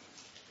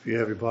If you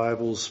have your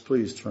Bibles,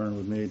 please turn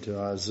with me to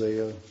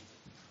Isaiah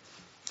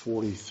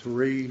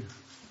 43.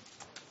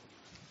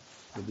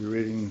 We'll be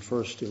reading the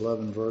first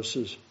 11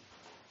 verses.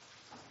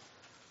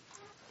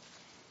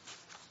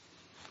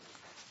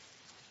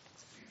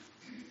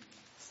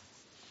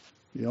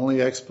 The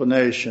only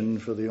explanation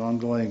for the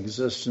ongoing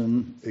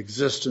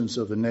existence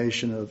of the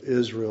nation of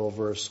Israel,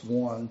 verse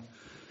 1,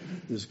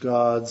 is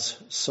God's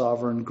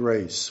sovereign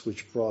grace,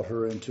 which brought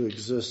her into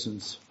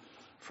existence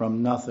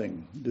from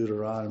nothing,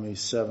 Deuteronomy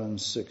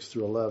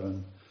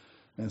 7:6-11,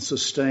 and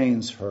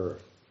sustains her.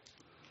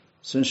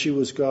 Since she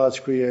was God's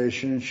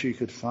creation, she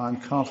could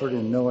find comfort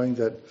in knowing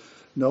that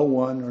no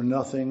one or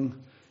nothing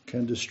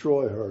can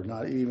destroy her,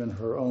 not even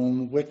her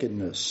own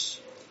wickedness.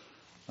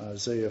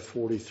 Isaiah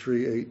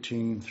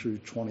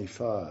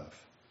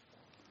 43:18-25.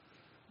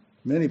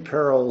 Many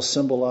perils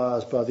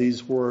symbolized by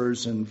these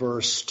words in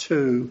verse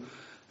 2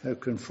 have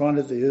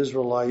confronted the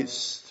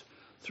Israelites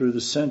through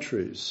the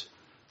centuries.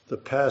 The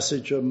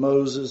passage of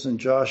Moses and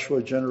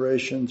Joshua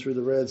generation through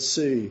the Red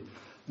Sea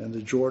and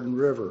the Jordan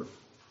River,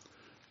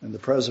 and the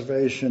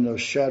preservation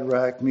of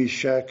Shadrach,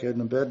 Meshach,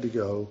 and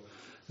Abednego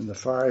in the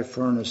fiery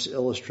furnace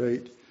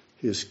illustrate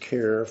his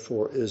care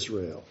for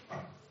Israel.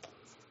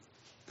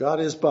 God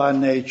is by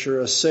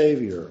nature a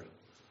Savior,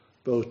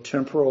 both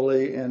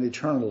temporally and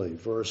eternally,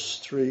 verse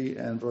 3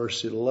 and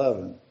verse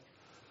 11.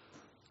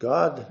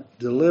 God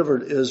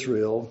delivered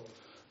Israel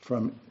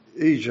from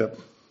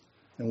Egypt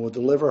and will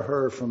deliver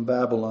her from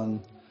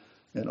Babylon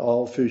and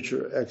all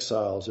future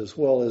exiles, as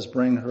well as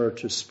bring her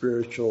to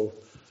spiritual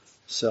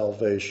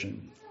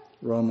salvation.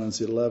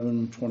 Romans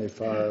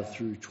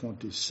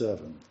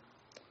 11:25-27.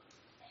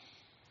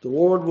 The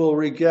Lord will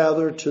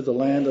regather to the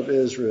land of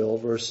Israel,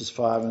 verses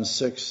 5 and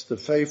 6, the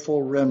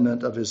faithful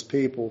remnant of his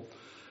people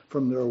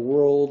from their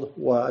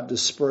worldwide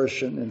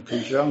dispersion in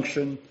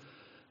conjunction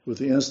with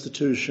the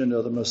institution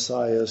of the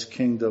Messiah's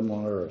kingdom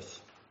on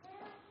earth.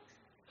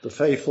 The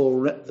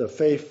faithful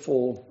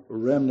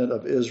remnant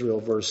of Israel,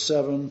 verse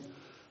 7,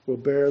 will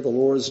bear the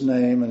Lord's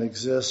name and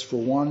exist for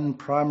one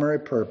primary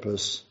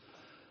purpose,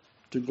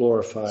 to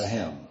glorify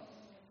him.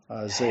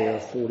 Isaiah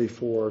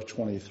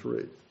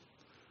 44:23.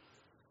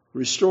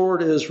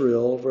 Restored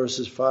Israel,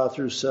 verses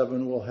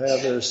 5-7, will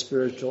have their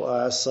spiritual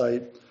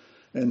eyesight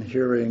and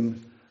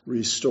hearing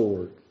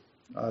restored.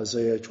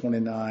 Isaiah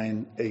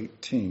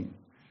 29:18.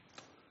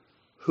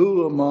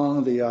 Who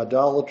among the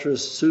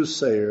idolatrous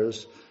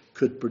soothsayers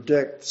could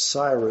predict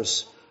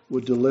Cyrus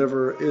would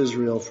deliver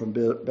Israel from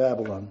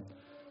Babylon,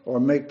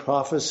 or make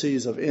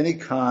prophecies of any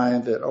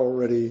kind that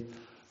already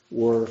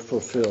were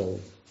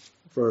fulfilled?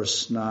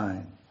 Verse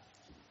 9.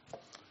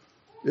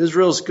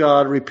 Israel's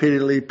God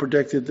repeatedly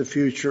predicted the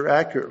future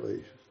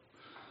accurately.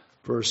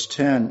 Verse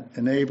 10,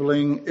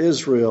 enabling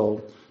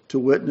Israel to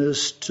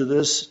witness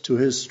to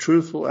his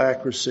truthful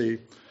accuracy,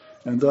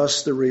 and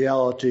thus the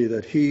reality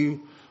that he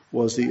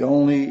was the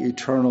only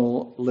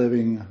eternal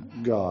living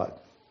God.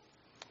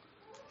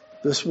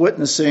 This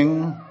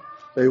witnessing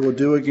they will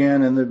do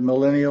again in the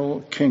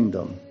millennial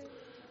kingdom.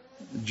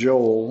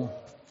 Joel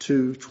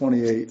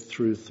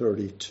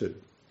 2:28-32.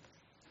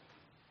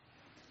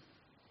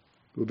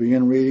 We'll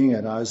begin reading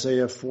at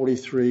Isaiah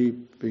 43,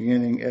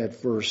 beginning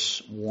at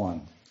verse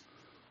 1.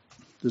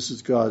 This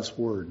is God's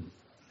word.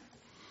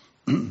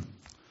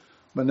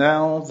 But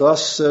now,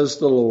 thus says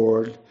the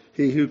Lord,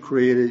 he who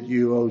created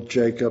you, O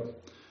Jacob,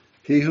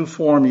 he who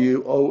formed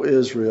you, O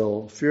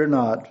Israel, fear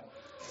not,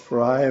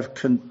 for I have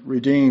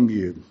redeemed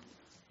you.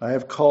 I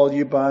have called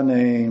you by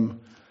name.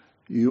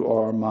 You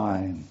are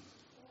mine.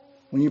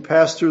 When you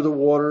pass through the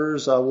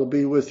waters, I will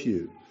be with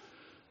you,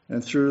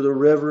 and through the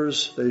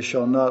rivers, they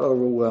shall not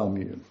overwhelm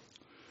you.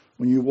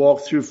 When you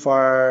walk through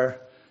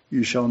fire,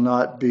 you shall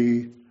not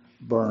be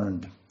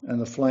burned, and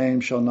the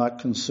flame shall not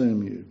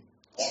consume you.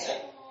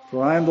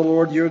 For I am the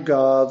Lord your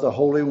God, the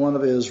Holy One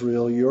of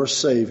Israel, your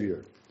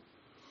Savior.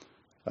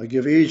 I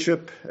give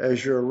Egypt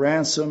as your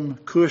ransom,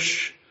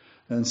 Cush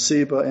and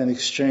Seba in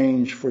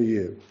exchange for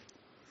you.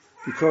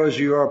 Because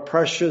you are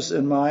precious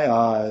in my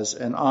eyes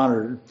and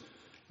honored,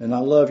 and I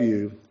love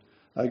you,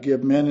 I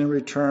give men in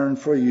return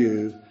for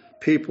you,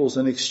 peoples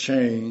in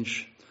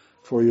exchange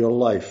for your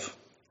life.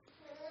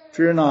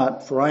 Fear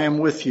not, for I am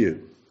with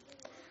you.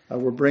 I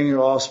will bring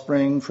your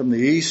offspring from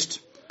the east,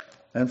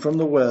 and from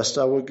the west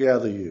I will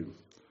gather you.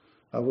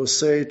 I will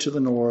say to the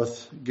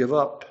north, give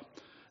up,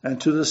 and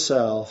to the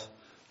south,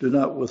 do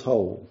not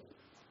withhold.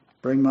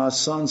 Bring my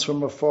sons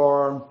from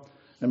afar,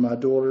 and my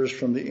daughters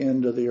from the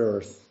end of the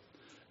earth.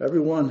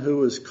 Everyone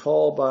who is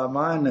called by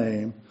my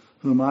name,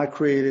 whom I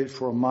created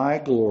for my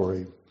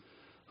glory,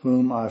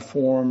 whom I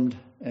formed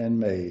and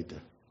made.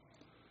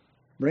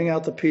 Bring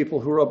out the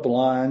people who are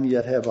blind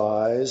yet have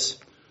eyes,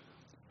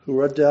 who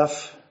are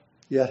deaf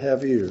yet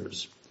have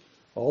ears.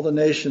 All the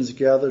nations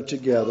gather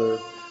together,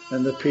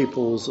 and the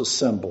peoples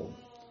assemble.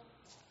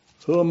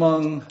 Who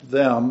among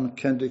them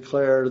can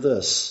declare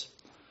this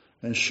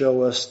and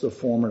show us the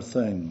former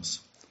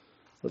things?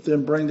 Let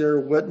them bring their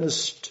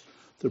witness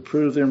to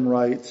prove them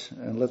right,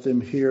 and let them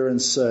hear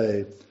and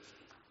say,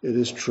 it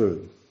is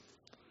true.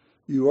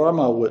 You are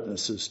my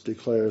witnesses,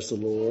 declares the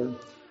Lord,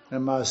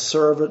 and my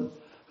servant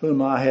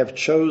whom I have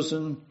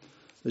chosen,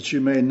 that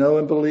you may know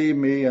and believe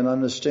me and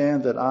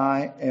understand that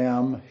I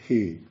am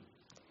he.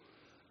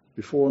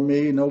 Before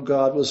me no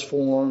God was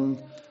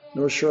formed,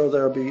 nor shall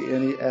there be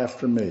any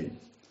after me.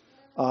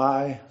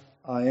 I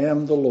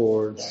am the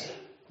Lord,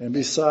 and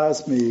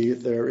besides me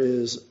there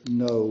is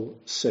no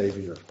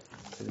Savior.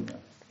 Amen.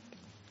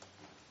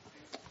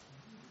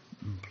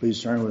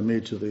 Please turn with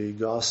me to the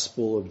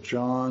Gospel of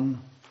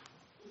John,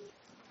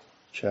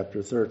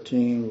 chapter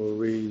 13. We'll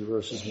read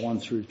verses 1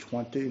 through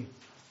 20.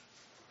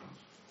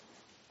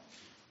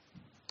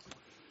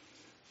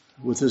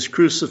 With his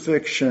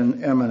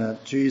crucifixion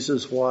imminent,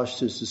 Jesus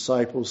washed his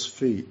disciples'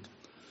 feet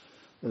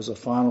as a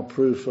final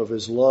proof of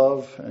his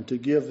love and to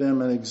give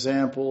them an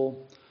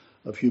example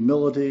of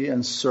humility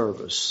and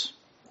service.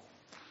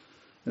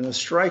 In a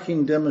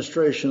striking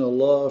demonstration of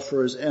love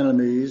for his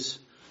enemies,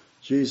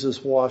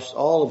 Jesus washed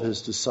all of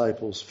his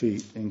disciples'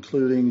 feet,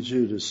 including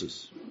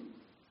Judas's.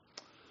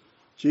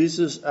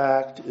 Jesus'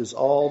 act is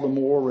all the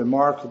more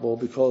remarkable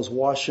because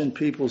washing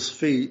people's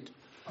feet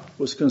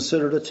was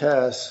considered a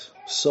task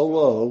so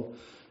low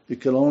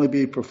it could only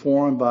be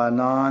performed by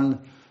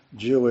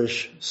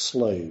non-Jewish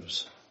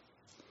slaves.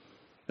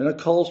 In a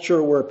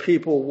culture where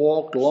people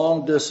walked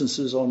long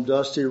distances on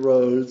dusty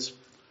roads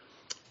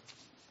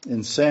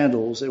in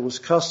sandals, it was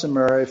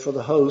customary for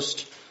the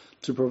host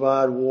to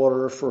provide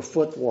water for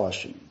foot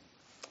washing.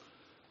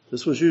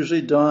 This was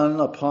usually done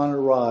upon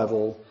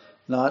arrival,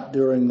 not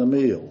during the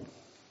meal.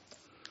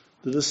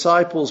 The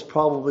disciples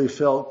probably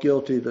felt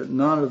guilty that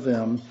none of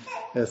them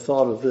had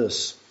thought of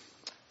this.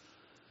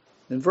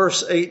 In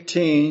verse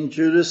 18,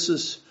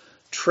 Judas's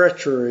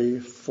treachery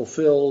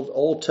fulfilled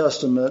Old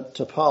Testament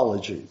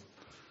typology.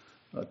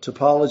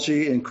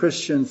 Typology in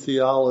Christian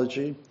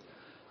theology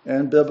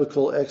and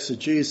biblical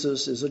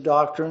exegesis is a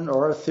doctrine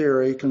or a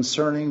theory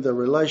concerning the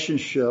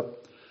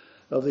relationship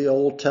of the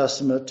Old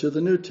Testament to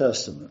the New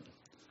Testament.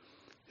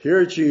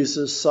 Here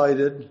Jesus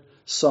cited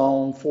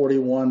Psalm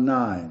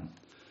 41:9,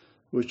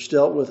 which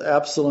dealt with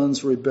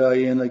Absalom's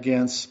rebellion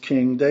against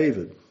King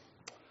David.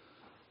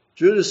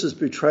 Judas's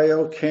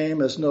betrayal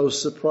came as no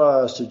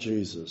surprise to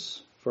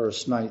Jesus.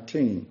 Verse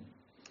 19.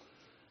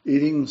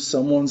 Eating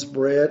someone's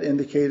bread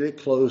indicated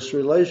close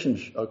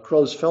relationship, a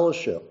close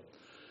fellowship.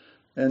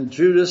 And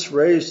Judas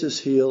raised his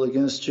heel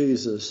against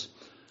Jesus,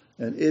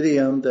 an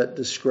idiom that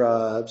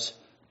describes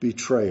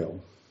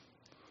betrayal.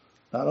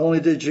 Not only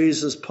did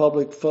Jesus'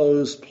 public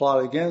foes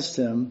plot against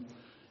him,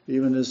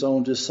 even his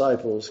own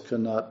disciples could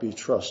not be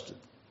trusted.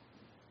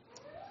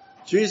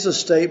 Jesus'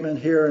 statement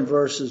here in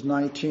verses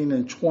 19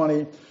 and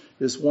 20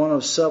 is one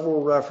of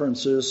several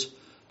references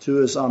to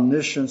his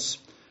omniscience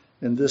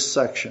in this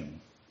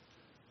section.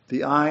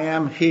 The I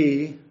am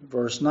he,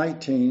 verse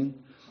 19,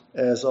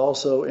 as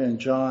also in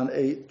John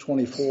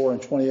 8:24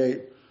 and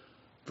 28,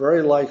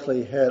 very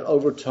likely had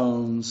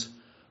overtones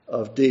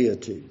of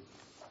deity.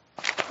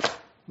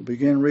 We'll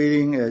begin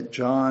reading at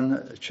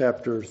John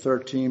chapter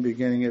 13,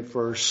 beginning at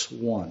verse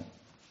 1.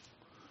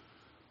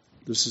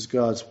 This is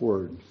God's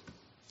word.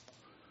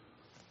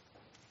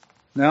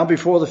 Now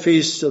before the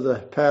feast of the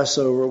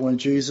Passover, when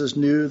Jesus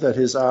knew that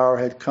his hour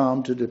had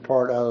come to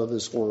depart out of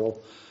this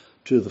world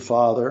to the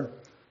Father,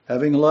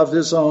 having loved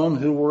his own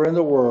who were in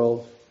the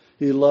world,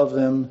 he loved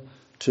them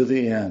to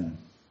the end.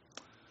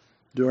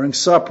 During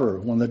supper,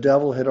 when the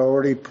devil had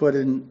already put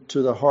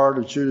into the heart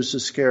of Judas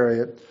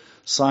Iscariot,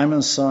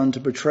 Simon's son, to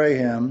betray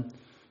him,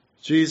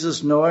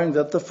 Jesus, knowing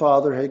that the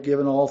Father had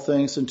given all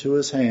things into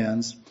his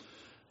hands,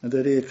 and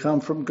that he had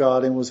come from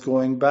God and was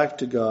going back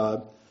to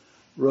God,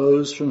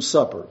 rose from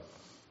supper.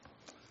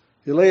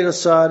 He laid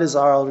aside his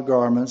outer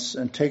garments,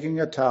 and taking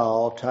a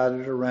towel, tied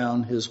it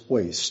around his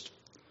waist.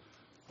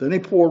 Then he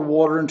poured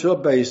water into a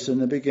basin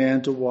and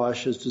began to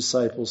wash his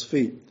disciples'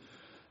 feet,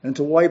 and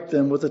to wipe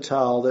them with a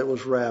towel that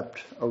was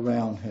wrapped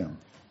around him.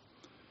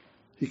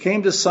 He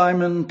came to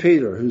Simon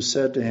Peter, who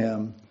said to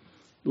him,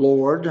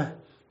 Lord,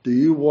 do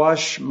you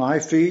wash my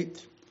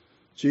feet?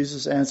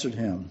 Jesus answered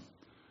him,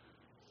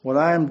 What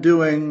I am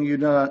doing you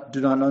do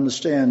not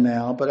understand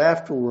now, but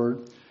afterward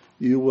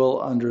you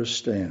will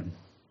understand.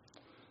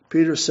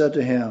 Peter said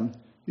to him,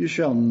 You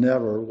shall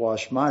never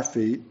wash my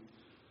feet.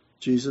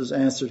 Jesus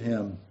answered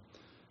him,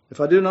 If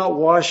I do not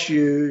wash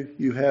you,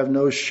 you have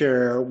no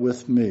share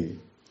with me.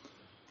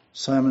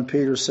 Simon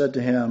Peter said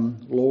to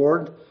him,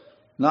 Lord,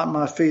 not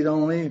my feet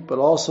only, but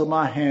also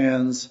my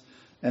hands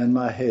and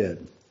my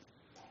head.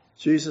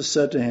 Jesus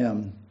said to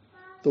him,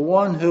 The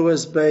one who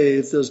has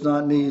bathed does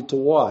not need to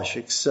wash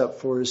except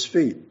for his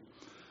feet,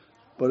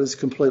 but is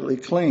completely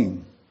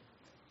clean.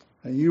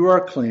 And you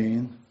are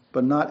clean,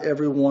 but not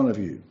every one of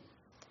you.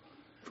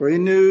 For he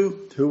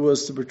knew who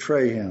was to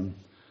betray him.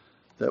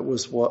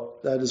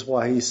 That is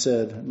why he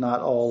said,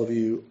 Not all of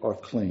you are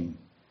clean.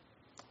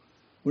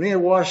 When he had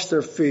washed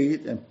their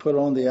feet and put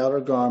on the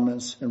outer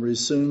garments and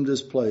resumed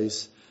his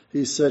place,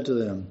 he said to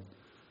them,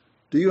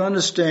 Do you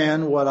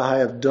understand what I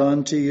have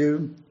done to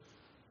you?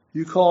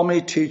 You call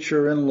me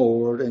teacher and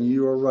Lord, and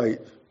you are right,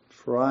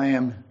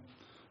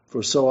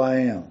 for so I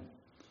am.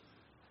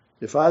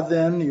 If I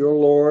then, your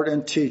Lord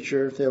and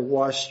teacher, have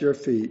washed your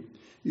feet,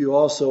 you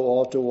also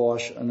ought to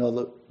wash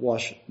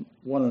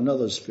one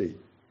another's feet.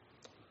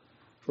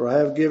 For I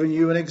have given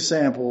you an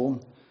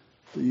example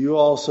that you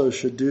also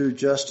should do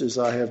just as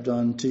I have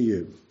done to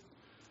you.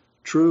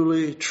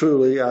 Truly,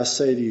 truly, I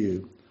say to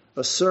you,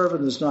 a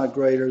servant is not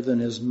greater than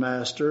his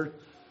master,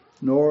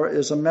 nor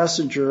is a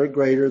messenger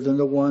greater than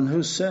the one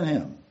who sent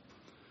him.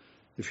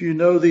 If you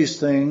know these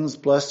things,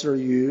 blessed are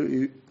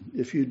you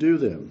if you do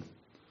them.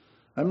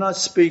 I'm not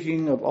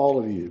speaking of all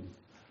of you.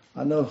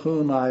 I know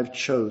whom I have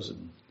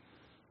chosen.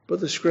 But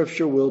the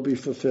scripture will be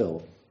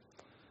fulfilled.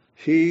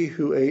 He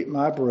who ate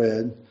my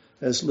bread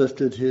has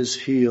lifted his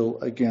heel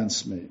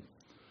against me.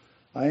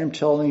 I am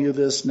telling you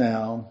this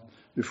now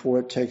before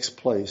it takes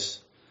place,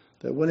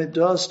 that when it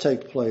does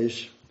take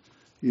place,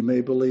 you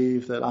may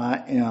believe that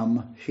I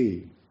am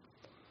he.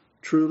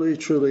 Truly,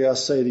 truly, I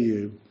say to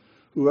you,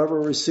 whoever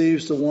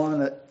receives the one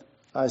that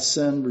I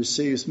send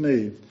receives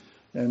me,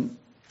 and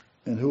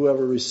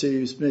whoever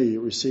receives me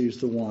receives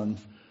the one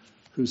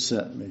who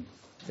sent me.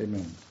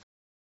 Amen.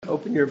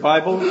 Open your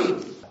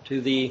Bibles to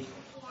the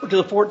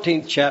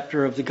 14th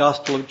chapter of the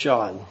Gospel of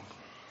John.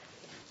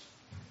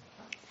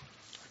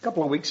 A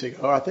couple of weeks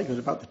ago, I think it was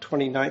about the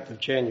 29th of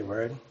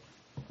January,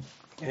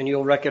 and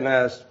you'll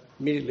recognize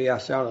immediately I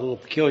sound a little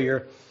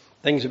peculiar.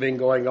 Things have been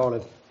going on,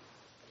 and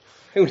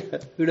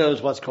who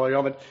knows what's going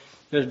on, but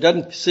there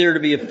doesn't appear to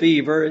be a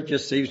fever. It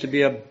just seems to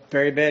be a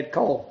very bad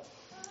cold,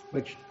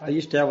 which I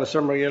used to have with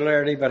some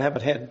regularity, but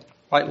haven't had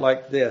quite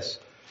like this.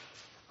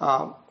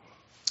 But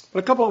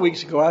a couple of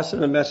weeks ago, I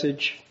sent a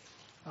message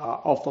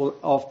off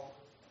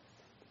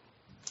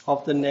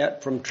the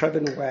net from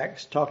Trevin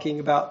Wax talking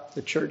about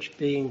the church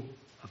being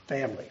a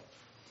family.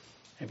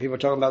 And people are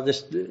talking about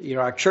this,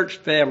 our church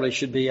family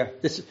should be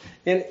this.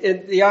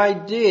 And the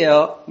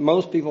idea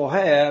most people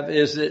have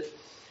is that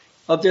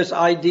of this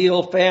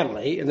ideal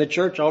family, and the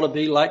church ought to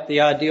be like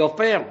the ideal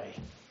family.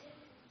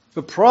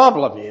 The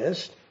problem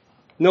is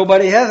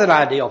nobody has an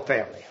ideal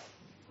family.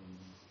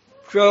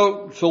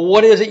 So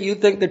what is it you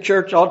think the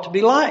church ought to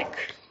be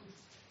like?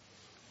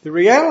 The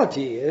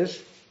reality is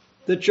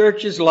the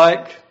church is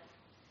like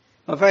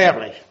a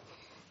family.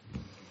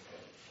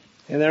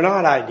 And they're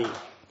not ideal.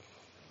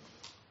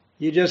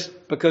 You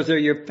just, because they're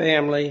your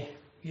family,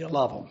 you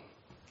love them.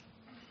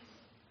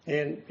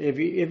 And if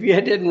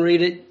you didn't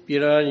read it,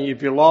 and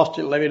if you lost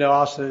it, let me know.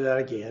 I'll say that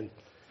again.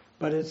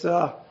 But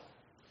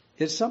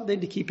it's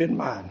something to keep in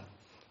mind.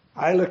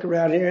 I look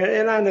around here,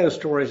 and I know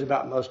stories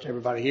about most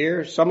everybody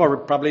here. Some are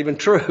probably even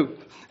true.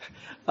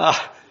 And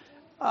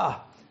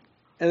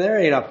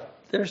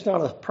there's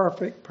not a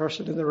perfect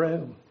person in the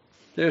room.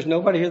 There's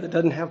nobody here that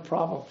doesn't have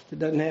problems, that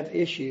doesn't have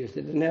issues,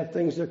 that doesn't have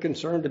things they're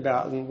concerned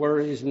about, and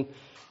worries and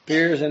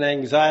fears and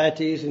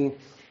anxieties and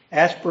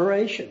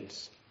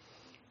aspirations.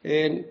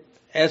 And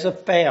as a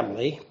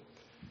family,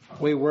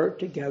 we work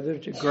together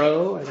to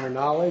grow in our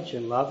knowledge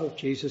and love of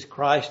Jesus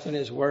Christ and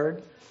His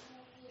Word.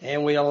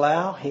 And we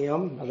allow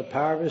Him, by the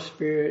power of His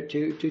Spirit,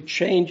 to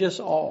change us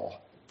all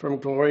from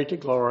glory to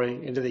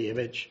glory into the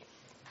image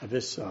of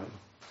His Son.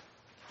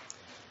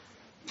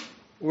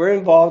 We're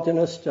involved in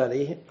a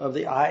study of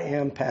the I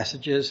am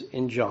passages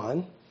in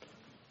John.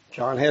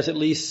 John has at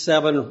least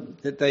 7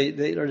 that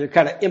they're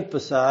kind of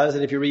emphasized.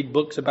 And if you read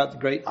books about the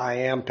great I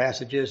am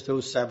passages,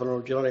 those 7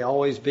 will generally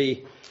always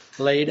be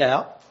laid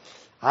out.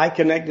 I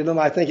connected them,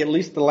 I think, at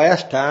least the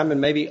last time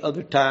and maybe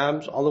other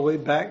times, all the way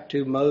back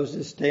to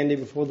Moses standing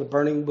before the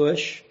burning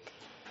bush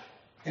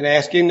and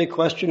asking the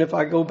question, if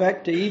I go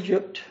back to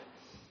Egypt,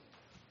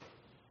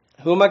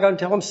 who am I going to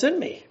tell him sent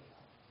me?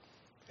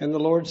 And the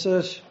Lord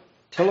says,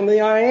 tell him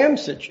the I am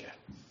sent you.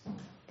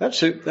 That's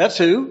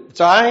who.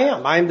 It's I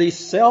am. I'm the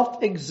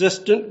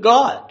self-existent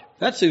God.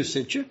 That's who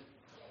sent you.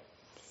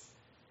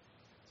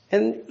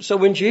 And so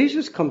when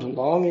Jesus comes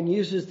along and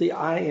uses the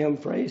I am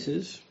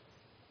phrases,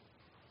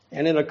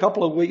 and in a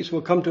couple of weeks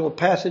we'll come to a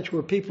passage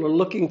where people are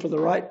looking for the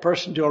right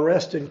person to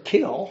arrest and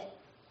kill,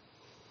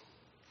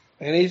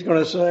 and He's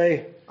going to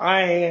say,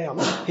 I am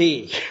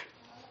He.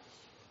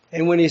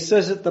 And when He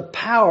says it, the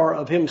power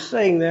of Him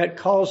saying that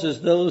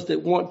causes those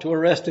that want to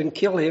arrest and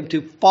kill Him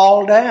to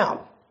fall down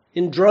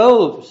in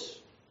droves.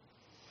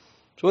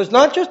 So it's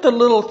not just a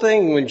little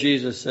thing when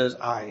Jesus says,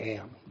 I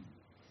am.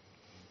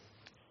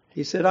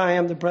 He said, I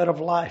am the bread of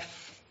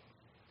life.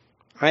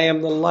 I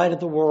am the light of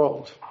the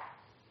world.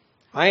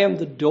 I am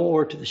the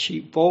door to the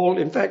sheepfold.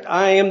 In fact,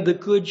 I am the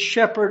good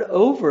shepherd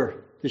over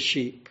the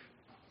sheep.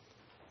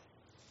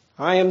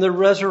 I am the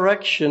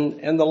resurrection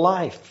and the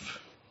life.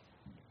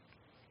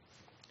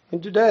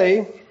 And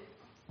today,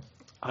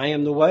 I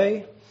am the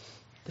way,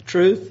 the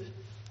truth.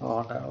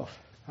 Oh, no. All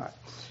right.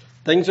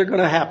 Things are going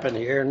to happen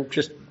here, and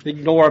just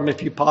ignore them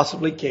if you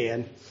possibly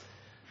can.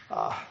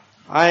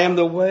 I am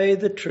the way,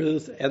 the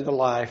truth, and the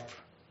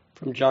life,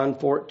 from John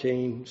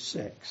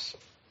 14:6.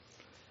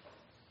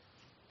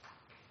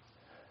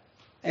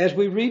 As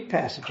we read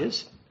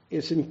passages,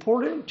 it's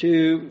important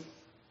to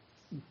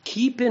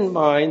keep in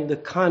mind the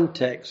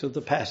context of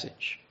the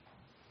passage.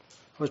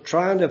 I was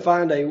trying to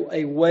find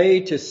a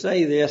way to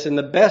say this, and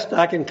the best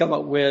I can come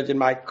up with in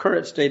my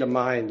current state of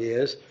mind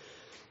is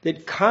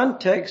that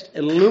context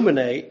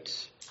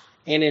illuminates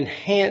and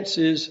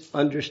enhances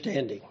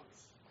understanding.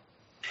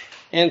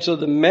 And so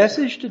the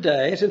message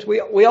today, since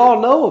we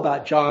all know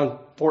about John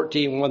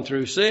 14, 1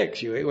 through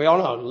 6, we all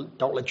know,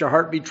 don't let your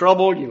heart be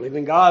troubled. You live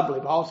in God,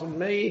 believe also in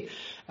me.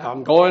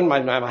 I'm going,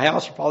 my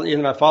house,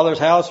 in my Father's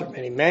house are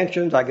many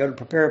mansions. I go to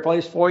prepare a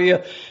place for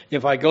you.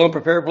 If I go and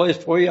prepare a place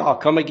for you, I'll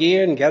come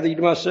again and gather you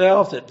to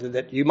myself,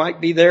 that you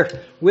might be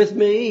there with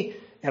me.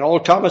 And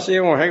old Thomas said,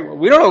 well, hey,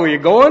 we don't know where you're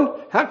going.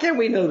 How can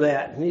we know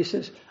that? And he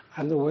says,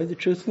 I'm the way, the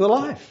truth, and the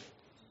life.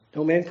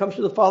 No man comes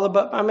to the Father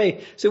but by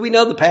me. So we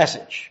know the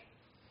passage.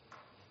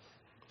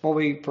 What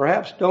we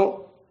perhaps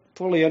don't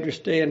fully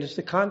understand is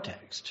the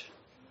context.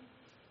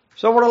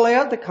 So I want to lay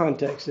out the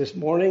context this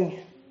morning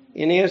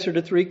in answer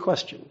to 3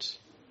 questions.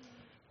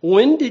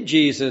 When did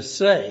Jesus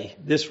say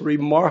this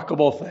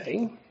remarkable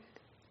thing?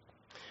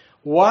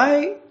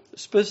 Why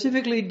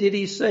specifically did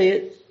he say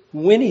it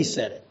when he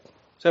said it?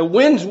 So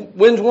when's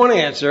one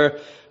answer,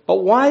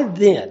 but why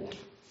then?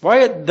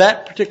 Why at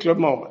that particular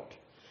moment?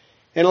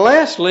 And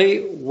lastly,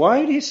 why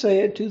did he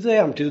say it to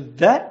them, to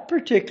that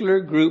particular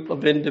group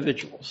of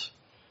individuals?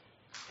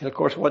 And of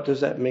course, what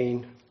does that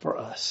mean for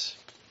us?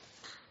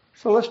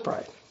 So let's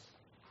pray.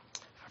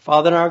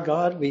 Father and our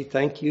God, we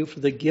thank you for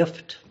the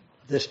gift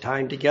of this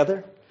time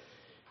together.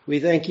 We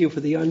thank you for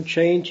the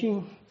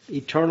unchanging,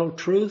 eternal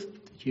truth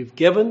that you've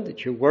given,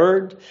 that your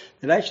word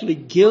that actually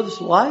gives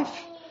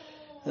life,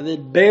 and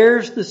that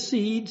bears the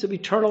seeds of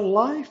eternal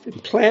life,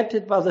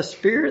 implanted by the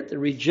Spirit that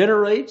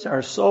regenerates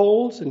our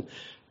souls and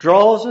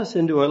draws us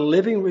into a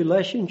living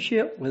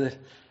relationship with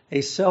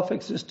a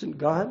self-existent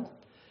God.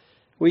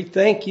 We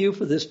thank you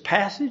for this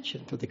passage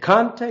and for the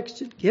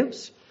context it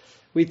gives.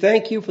 We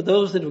thank you for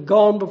those that have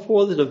gone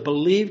before, that have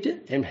believed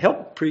it and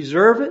helped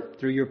preserve it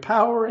through your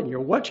power and your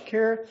watch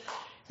care,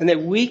 and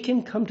that we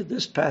can come to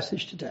this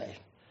passage today.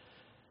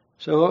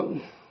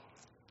 So,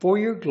 for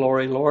your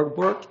glory, Lord,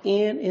 work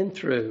in and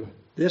through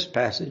this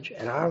passage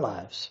in our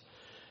lives,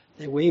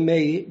 that we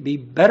may be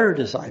better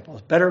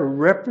disciples, better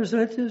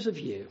representatives of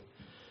you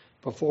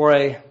before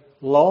a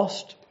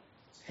lost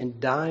and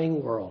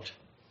dying world.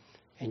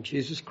 In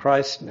Jesus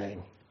Christ's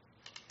name,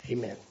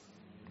 amen.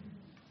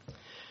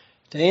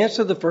 To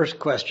answer the first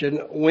question,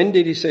 when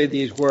did he say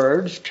these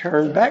words?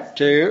 Turn back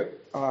to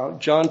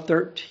John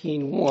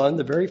 13:1,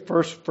 the very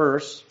first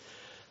verse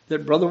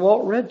that Brother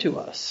Walt read to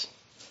us.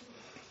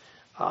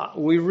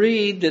 We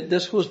read that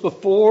this was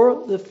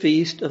before the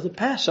feast of the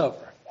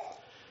Passover.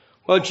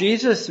 Well,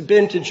 Jesus had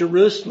been to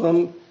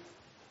Jerusalem,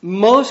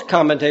 most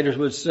commentators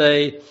would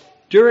say,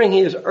 during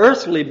his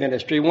earthly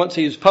ministry, once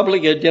he was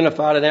publicly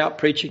identified and out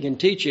preaching and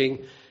teaching,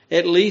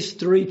 at least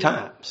 3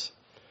 times.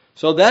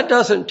 So that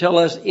doesn't tell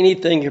us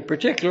anything in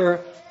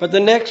particular, but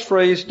the next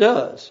phrase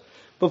does.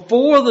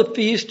 Before the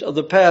feast of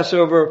the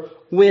Passover,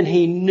 when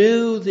he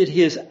knew that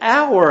his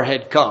hour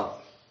had come.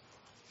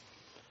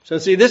 So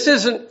see, this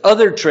isn't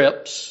other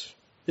trips.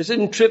 This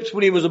isn't trips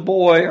when he was a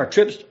boy or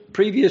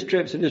previous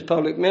trips in his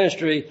public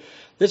ministry.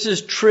 This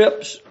is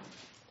trips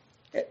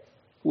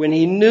when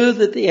he knew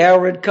that the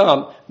hour had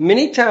come.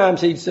 Many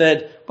times he'd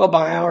said, well,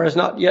 my hour has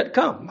not yet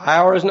come. My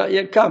hour has not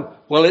yet come.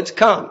 Well, it's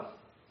come.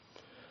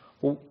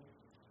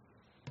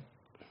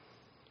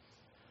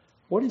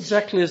 What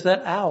exactly is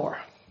that hour?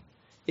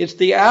 It's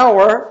the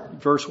hour,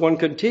 verse 1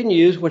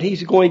 continues, when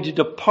he's going to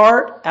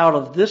depart out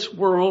of this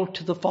world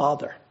to the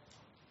Father.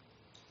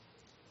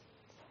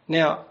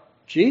 Now,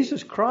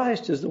 Jesus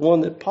Christ is the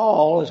one that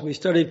Paul, as we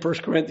studied 1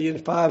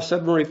 Corinthians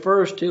 5:7,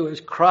 refers to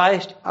as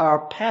Christ our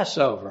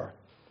Passover,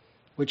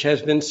 which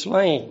has been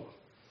slain.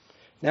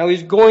 Now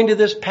he's going to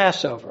this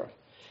Passover.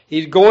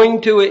 He's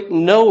going to it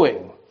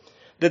knowing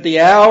that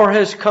the hour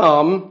has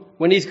come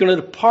when he's going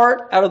to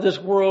depart out of this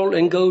world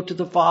and go to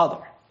the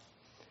Father.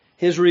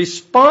 His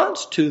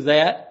response to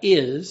that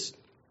is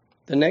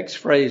the next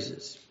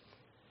phrases.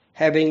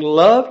 Having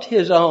loved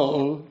his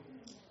own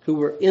who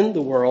were in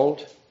the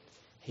world,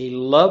 he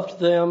loved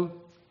them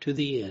to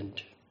the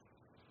end.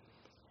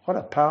 What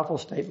a powerful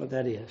statement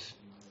that is.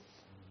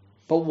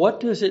 But what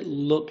does it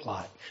look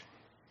like?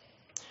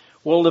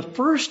 Well, the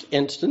first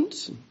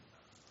instance,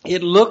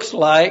 it looks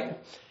like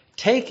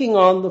taking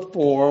on the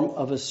form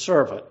of a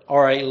servant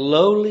or a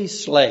lowly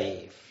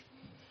slave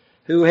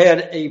who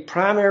had a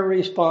primary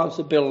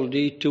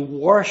responsibility to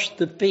wash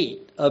the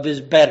feet of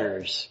his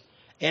betters,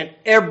 and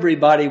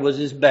everybody was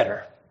his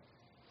better.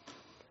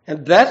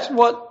 And that's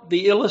what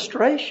the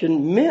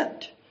illustration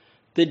meant,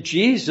 that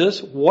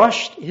Jesus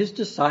washed his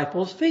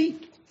disciples'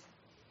 feet.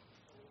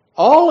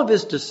 All of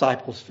his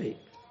disciples' feet.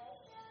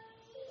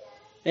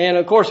 And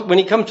of course, when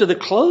he comes to the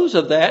close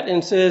of that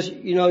and says,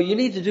 you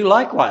need to do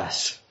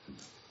likewise.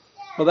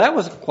 Well, that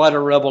was quite a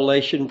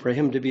revelation for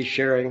him to be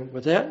sharing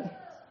with that.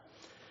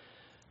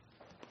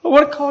 I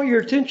want to call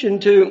your attention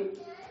to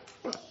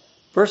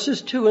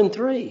verses 2 and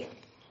 3.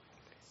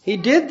 He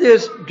did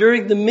this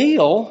during the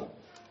meal,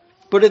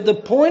 but at the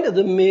point of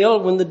the meal,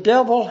 when the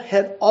devil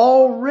had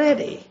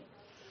already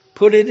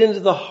put it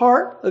into the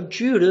heart of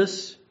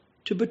Judas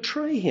to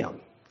betray him.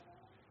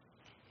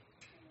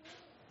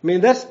 I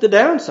mean, that's the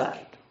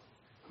downside.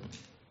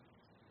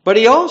 But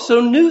he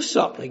also knew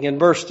something in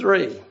verse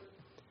 3.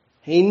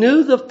 He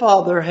knew the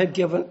Father had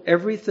given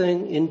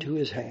everything into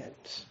his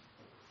hands.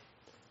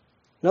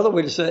 Another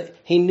way to say it,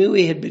 he knew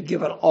he had been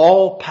given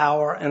all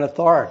power and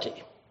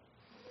authority.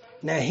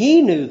 Now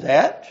he knew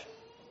that.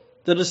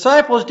 The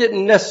disciples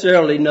didn't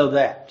necessarily know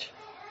that.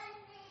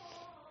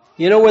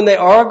 You know when they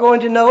are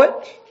going to know it?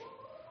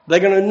 They're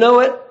going to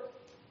know it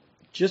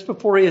just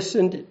before he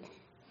ascended.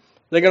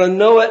 They're going to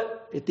know it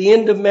at the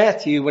end of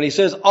Matthew when he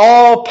says,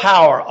 all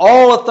power,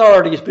 all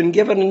authority has been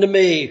given unto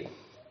me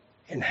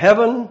in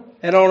heaven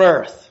and on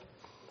earth.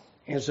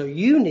 And so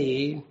you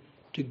need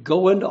to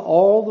go into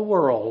all the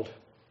world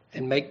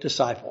and make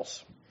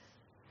disciples.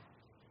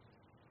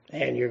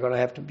 And you're going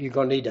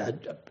to need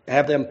to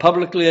have them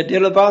publicly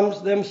identify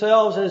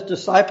themselves as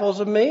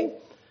disciples of me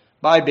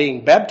by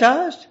being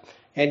baptized.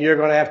 And you're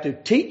going to have to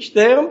teach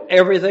them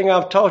everything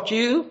I've taught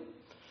you.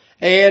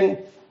 And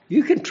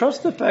you can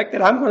trust the fact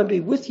that I'm going to be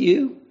with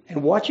you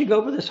and watch you go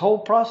over this whole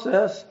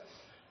process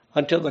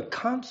until the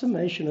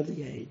consummation of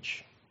the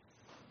age.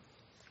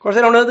 Of course,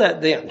 they don't know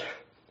that then.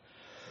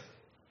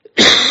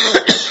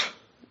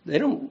 They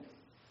don't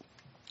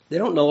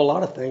know a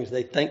lot of things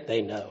they think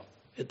they know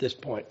at this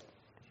point.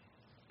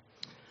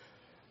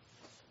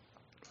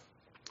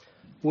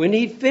 When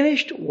he'd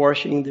finished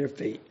washing their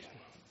feet,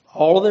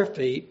 all of their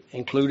feet,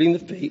 including the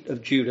feet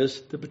of Judas,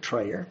 the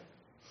betrayer,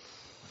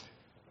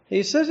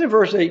 he says in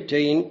verse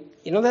 18,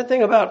 you know that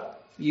thing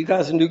about you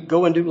guys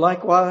go and do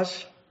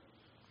likewise?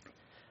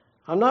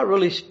 I'm not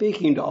really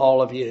speaking to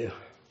all of you.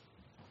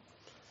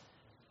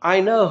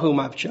 I know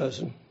whom I've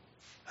chosen.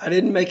 I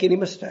didn't make any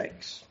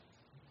mistakes.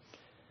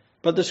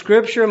 But the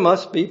scripture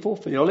must be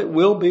fulfilled. It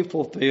will be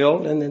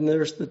fulfilled. And then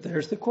there's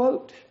the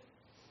quote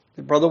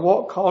that Brother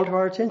Walt called to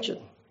our attention.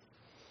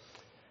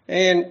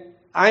 And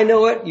I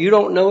know it. You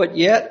don't know it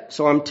yet.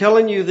 So I'm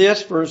telling you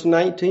this, verse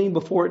 19,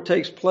 before it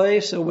takes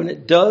place. So when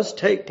it does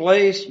take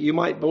place, you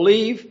might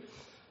believe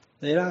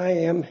that I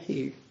am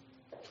He.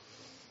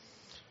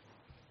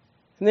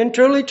 And then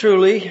truly,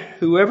 truly,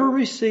 whoever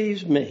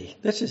receives me,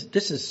 this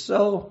is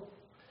so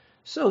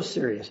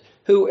serious.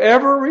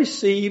 Whoever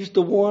receives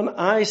the one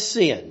I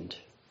send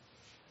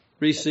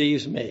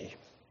receives me.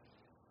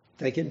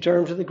 Think in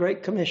terms of the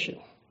Great Commission.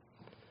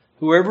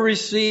 Whoever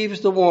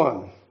receives the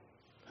one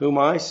whom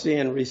I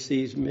send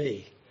receives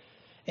me.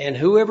 And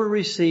whoever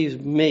receives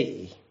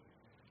me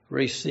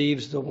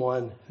receives the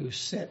one who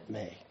sent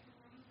me.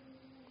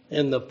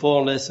 In the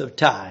fullness of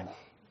time.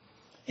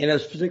 In a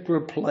particular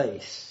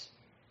place.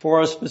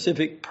 For a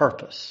specific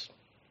purpose.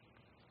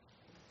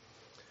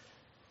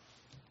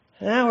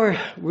 Now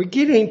we're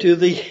getting to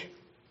the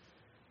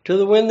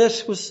when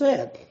this was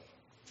said.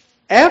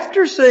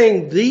 After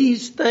saying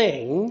these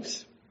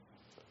things,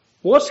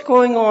 what's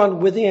going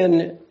on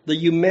within the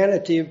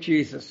humanity of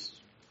Jesus?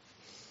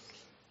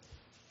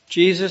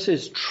 Jesus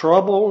is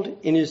troubled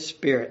in his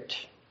spirit.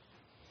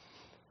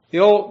 The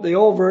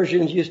old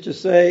versions used to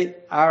say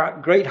our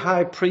great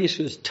high priest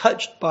was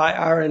touched by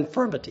our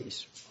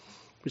infirmities,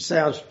 which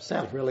sounds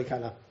really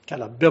kind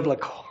of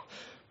biblical.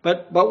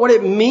 But what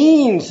it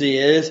means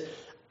is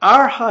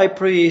our high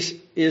priest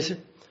is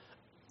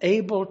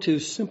able to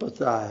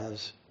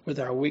sympathize with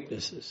our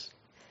weaknesses.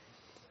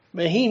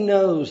 But he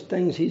knows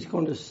things he's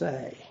going to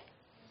say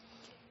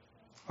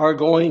are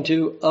going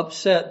to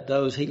upset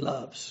those he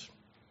loves.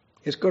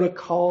 It's going to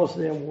cause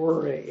them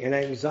worry and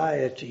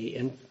anxiety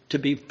and to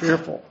be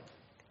fearful.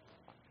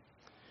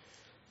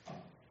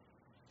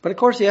 But of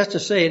course he has to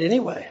say it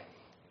anyway.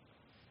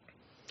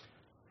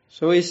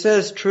 So he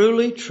says,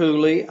 truly,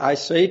 truly, I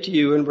say to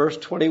you in verse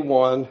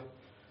 21,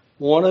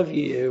 one of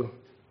you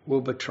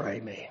will betray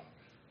me.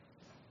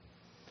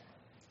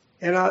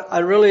 And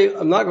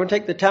I'm not going to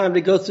take the time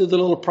to go through the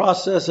little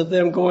process of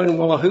them going,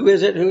 well, who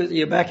is it? Who is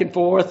it? Back and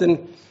forth.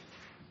 And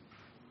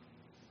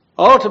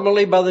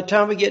ultimately, by the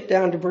time we get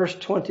down to verse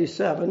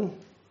 27,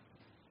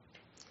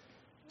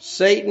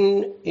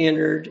 Satan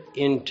entered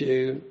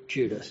into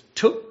Judas,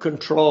 took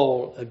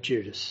control of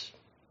Judas.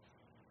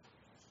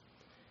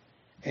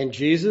 And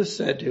Jesus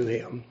said to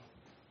him,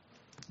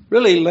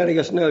 really letting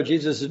us know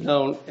Jesus has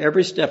known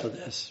every step of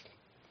this.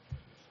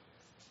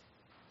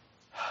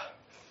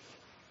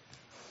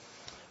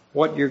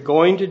 What you're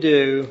going to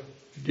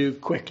do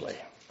quickly.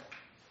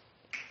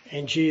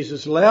 And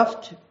Jesus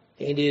left,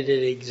 and he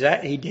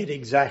did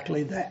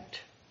exactly that.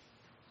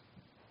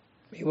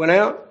 He went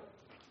out,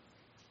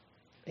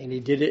 and he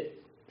did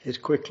it as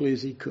quickly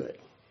as he could.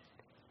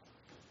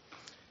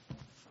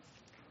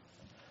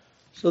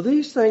 So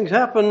these things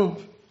happen.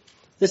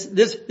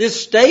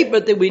 This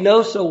statement that we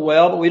know so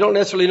well, but we don't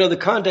necessarily know the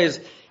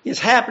context, is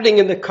happening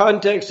in the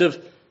context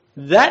of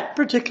that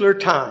particular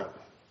time.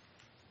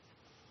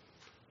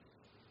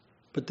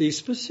 But these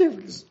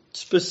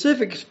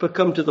specifics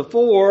become to the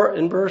fore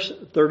in verse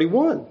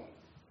 31.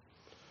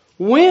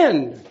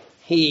 When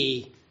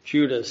he,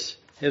 Judas,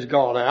 has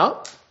gone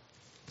out.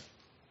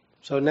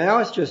 So now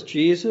it's just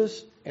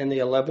Jesus and the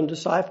 11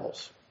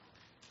 disciples.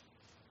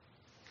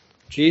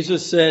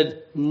 Jesus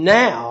said,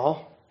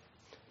 now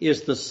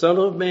is the Son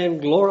of Man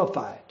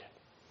glorified.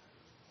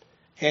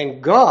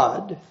 And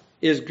God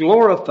is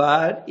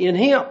glorified in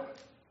him.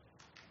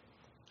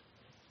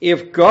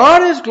 If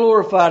God is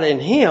glorified in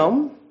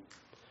him,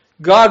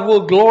 God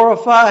will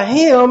glorify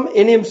him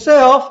in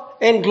himself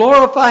and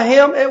glorify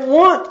him at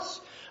once.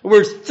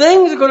 Where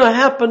things are going to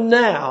happen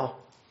now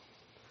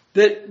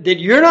that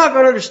you're not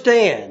going to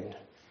understand,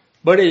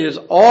 but it is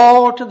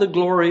all to the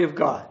glory of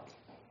God.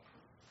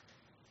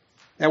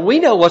 And we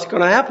know what's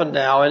going to happen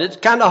now, and it's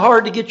kind of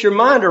hard to get your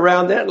mind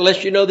around that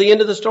unless you know the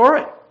end of the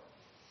story.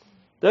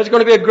 There's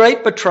going to be a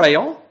great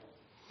betrayal.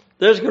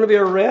 There's going to be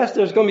arrest.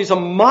 There's going to be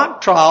some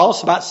mock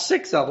trials, about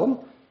 6 of them,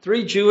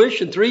 3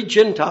 Jewish and 3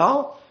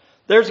 Gentile.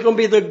 There's going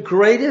to be the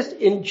greatest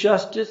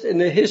injustice in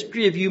the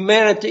history of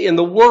humanity in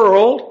the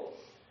world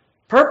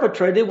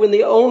perpetrated when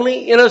the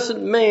only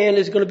innocent man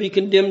is going to be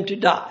condemned to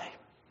die.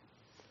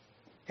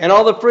 And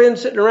all the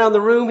friends sitting around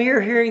the room here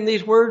hearing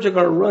these words are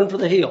going to run for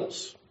the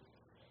hills.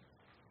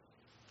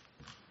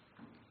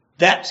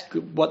 That's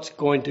what's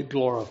going to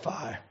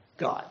glorify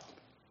God.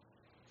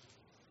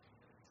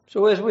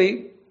 So as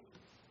we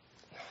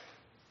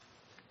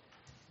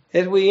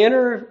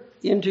enter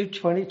into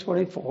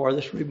 2024,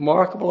 this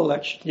remarkable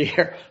election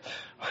year,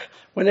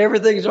 when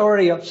everything's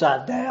already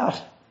upside down,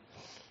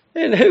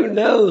 and who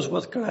knows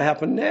what's going to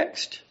happen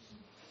next.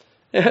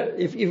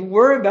 If you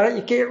worry about it,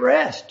 you can't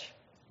rest.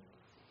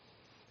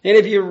 And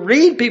if you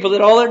read people that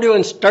all they're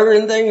doing is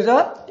stirring things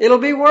up, it'll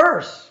be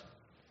worse.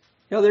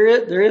 You know,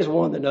 there is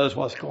one that knows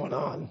what's going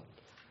on,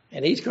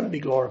 and he's going to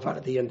be glorified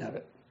at the end of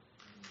it.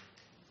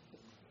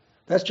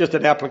 That's just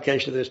an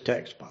application of this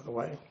text, by the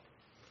way.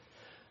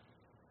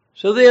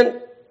 So then,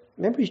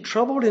 remember, he's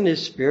troubled in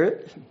his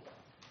spirit,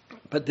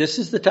 but this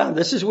is the time.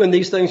 This is when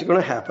these things are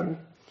going to happen.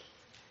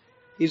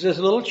 He says,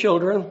 little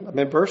children, I'm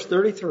in verse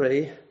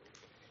 33,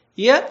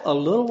 yet a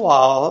little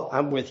while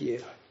I'm with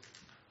you.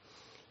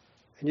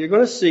 And you're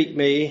going to seek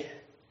me.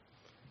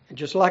 And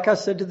just like I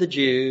said to the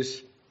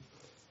Jews,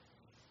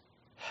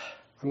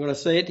 I'm going to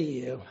say it to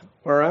you,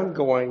 where I'm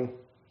going,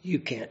 you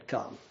can't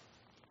come.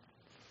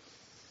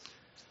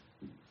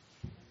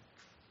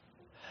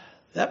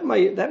 That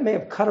may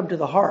have cut him to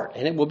the heart,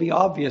 and it will be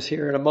obvious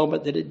here in a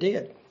moment that it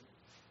did.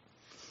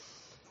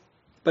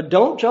 But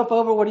don't jump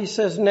over what he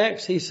says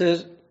next. He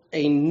says,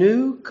 a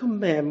new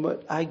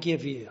commandment I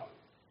give you.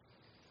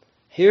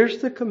 Here's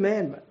the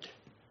commandment,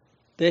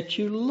 that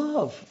you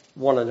love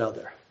one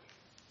another.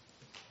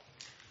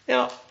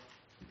 Now,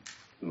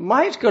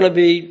 Mike's going to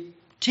be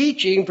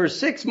teaching for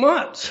 6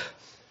 months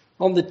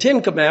on the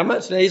 10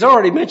 commandments. Now, he's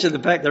already mentioned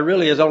the fact there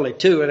really is only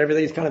 2, and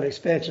everything's kind of an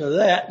expansion of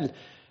that. And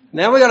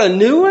now we got a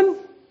new one?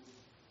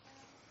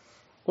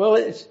 Well,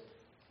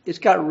 it's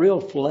got real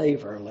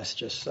flavor, let's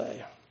just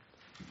say.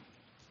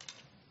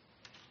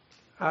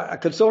 I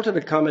consulted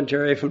a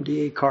commentary from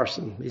D.A.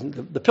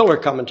 Carson. The Pillar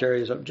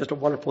Commentary is just a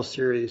wonderful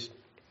series.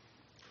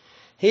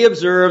 He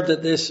observed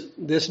that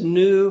this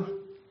new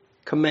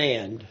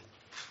command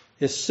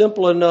is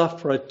simple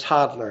enough for a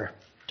toddler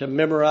to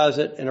memorize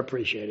it and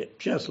appreciate it.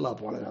 Just love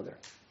one another.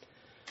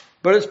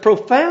 But it's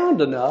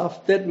profound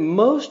enough that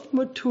most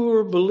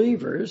mature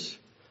believers,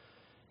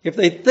 if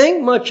they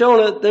think much on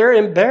it, they're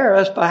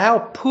embarrassed by how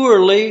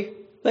poorly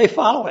they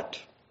follow it.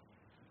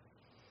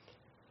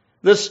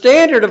 The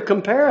standard of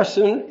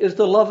comparison is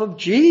the love of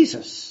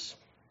Jesus,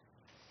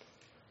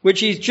 which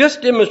he's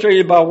just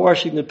demonstrated by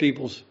washing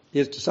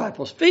his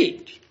disciples'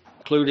 feet,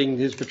 including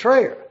his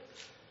betrayer.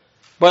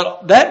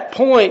 But that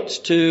points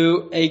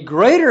to a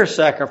greater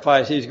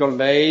sacrifice he's going to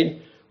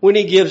make when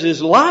he gives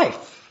his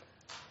life.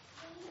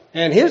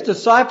 And his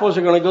disciples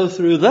are going to go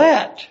through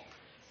that.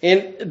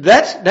 And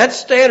that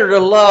standard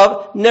of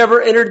love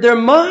never entered their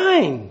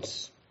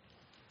minds.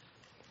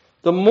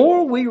 The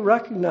more we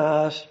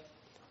recognize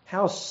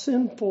how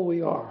sinful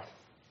we are,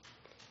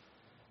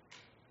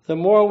 the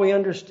more we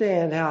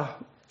understand how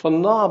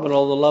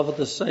phenomenal the love of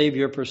the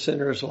Savior for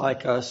sinners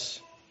like us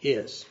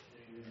is.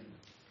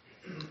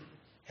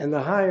 And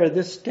the higher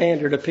this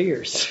standard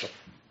appears.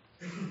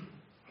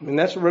 And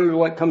that's really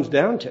what it comes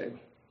down to.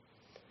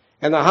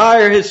 And the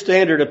higher his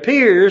standard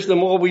appears, the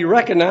more we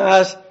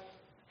recognize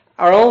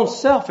our own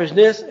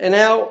selfishness and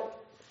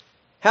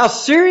how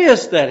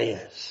serious that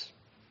is.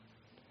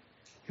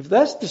 If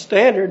that's the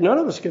standard, none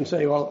of us can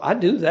say, well, I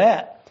do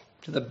that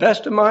to the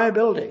best of my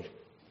ability.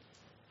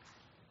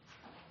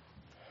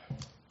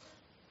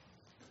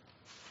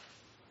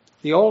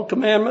 The old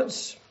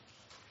commandments,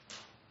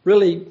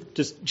 really,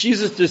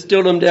 Jesus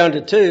distilled them down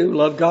to 2.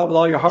 Love God with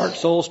all your heart,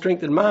 soul,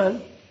 strength, and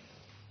mind.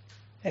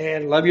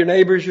 And love your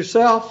neighbors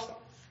yourself.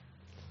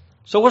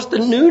 So what's the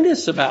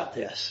newness about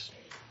this?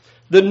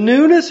 The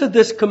newness of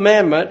this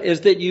commandment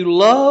is that you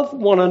love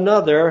one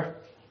another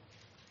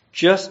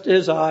just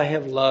as I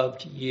have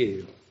loved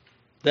you.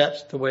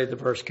 That's the way the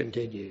verse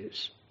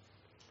continues.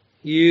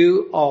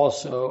 You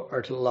also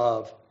are to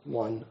love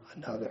one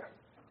another.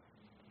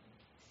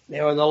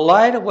 Now, in the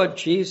light of what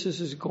Jesus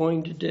is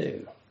going to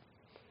do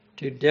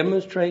to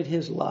demonstrate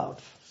his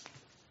love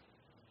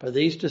for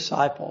these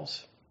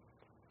disciples,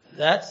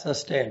 that's the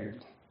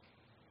standard.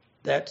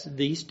 That's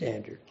the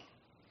standard.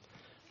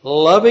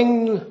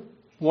 Loving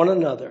one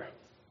another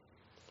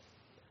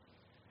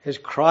as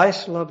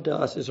Christ loved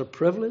us is a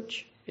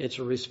privilege. It's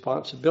a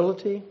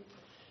responsibility.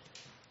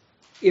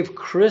 if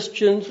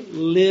Christians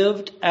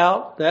lived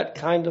out that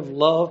kind of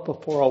love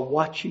before a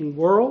watching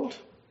world,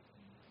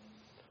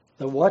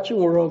 the watching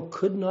world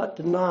could not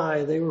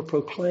deny they were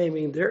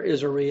proclaiming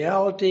there's a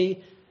reality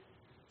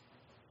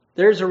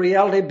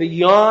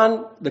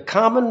beyond the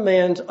common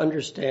man's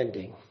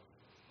understanding,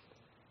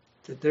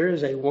 that there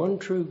is a one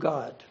true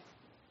God,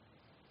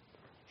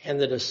 and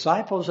the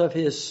disciples of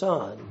his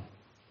Son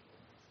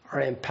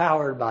are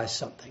empowered by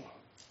something.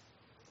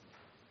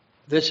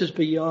 This is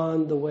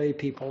beyond the way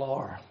people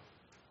are.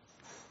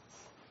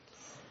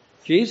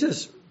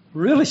 Jesus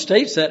really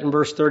states that in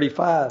verse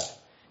 35.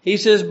 He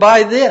says,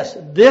 by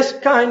this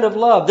kind of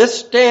love, this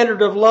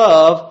standard of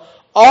love,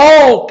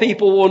 all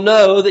people will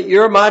know that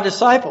you're my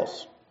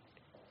disciples.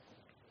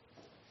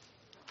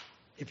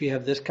 If you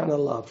have this kind of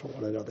love for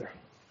one another.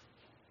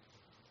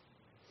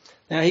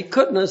 Now, he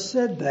couldn't have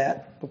said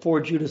that before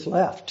Judas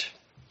left,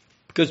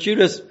 because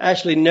Judas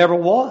actually never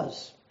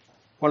was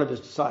one of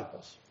his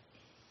disciples.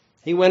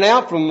 He went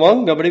out from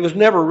among them, but he was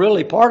never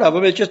really part of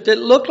them. It just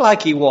didn't look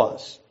like he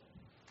was.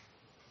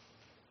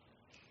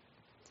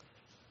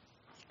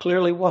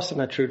 Clearly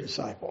wasn't a true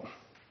disciple.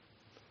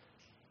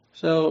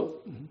 So,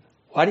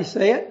 why did he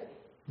say it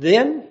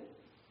then?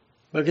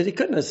 Because he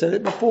couldn't have said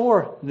it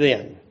before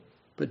then.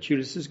 But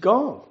Judas is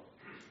gone.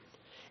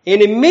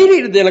 And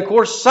immediately then, of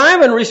course,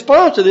 Simon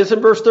responds to this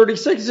in verse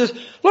 36. He says,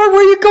 Lord,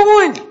 where are you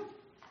going?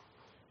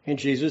 And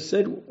Jesus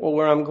said, well,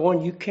 where I'm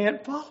going, you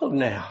can't follow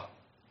now.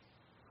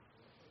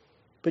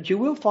 But you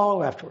will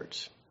follow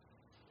afterwards.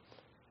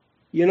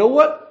 You know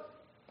what?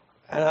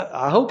 And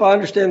I hope I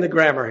understand the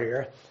grammar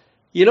here.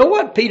 You know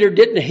what Peter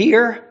didn't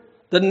hear?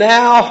 The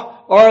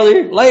now or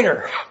the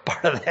later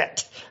part of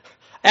that.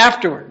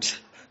 Afterwards.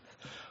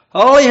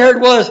 All he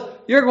heard was,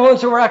 you're going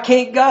somewhere I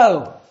can't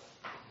go.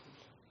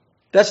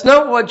 That's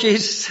not what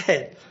Jesus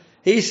said.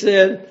 He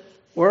said,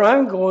 where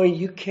I'm going,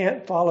 you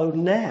can't follow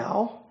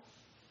now.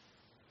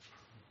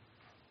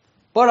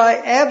 But I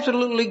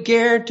absolutely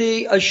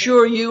guarantee,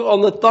 assure you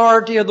on the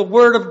authority of the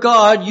Word of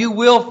God, you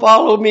will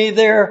follow me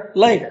there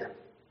later.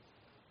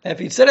 If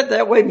he said it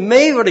that way,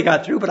 maybe would have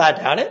got through, but I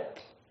doubt it.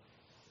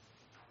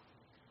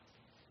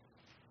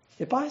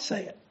 If I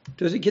say it,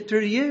 does it get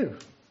through to you?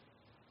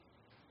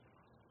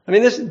 I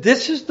mean,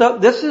 this is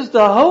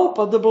the hope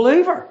of the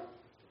believer.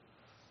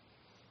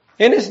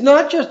 And it's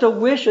not just a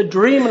wish, a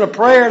dream, and a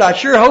prayer, and I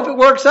sure hope it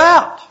works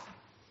out.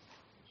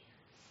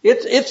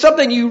 It's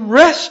something you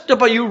rest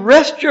upon, you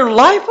rest your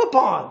life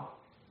upon.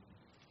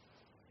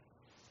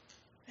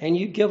 And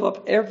you give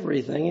up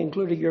everything,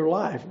 including your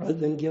life, rather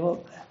than give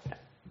up that.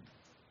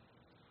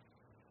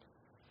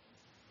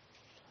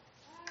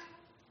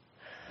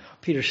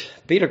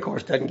 Peter, of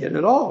course, doesn't get it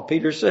at all.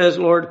 Peter says,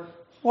 Lord,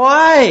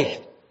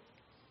 why?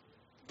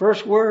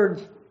 First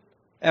word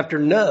after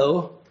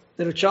no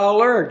that a child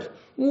learned.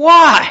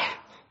 Why?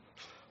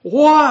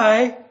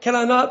 Why can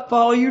I not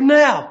follow you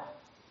now?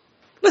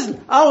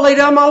 Listen, I'll lay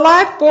down my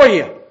life for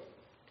you.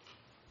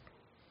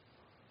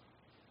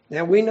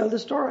 Now we know the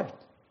story.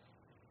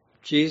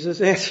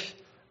 Jesus answered,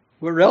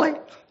 well, really?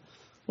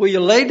 Will you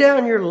lay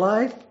down your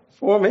life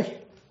for me?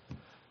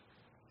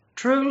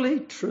 Truly,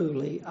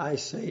 truly, I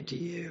say to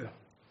you,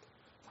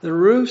 the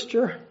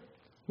rooster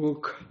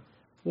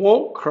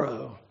won't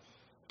crow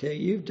till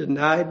you've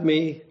denied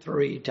me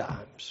 3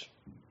 times.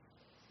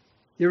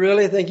 You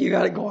really think you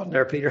got it going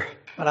there, Peter?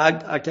 But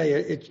I tell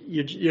you,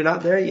 you're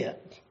not there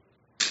yet.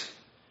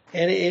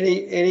 And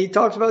he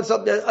talks about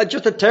something,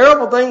 just a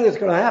terrible thing that's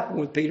going to happen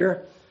with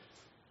Peter.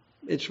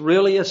 It's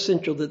really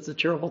essential that the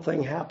terrible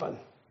thing happen,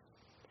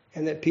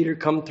 and that Peter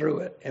come through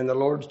it, and the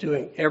Lord's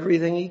doing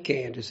everything he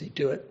can to see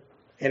to it.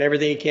 And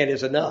everything he can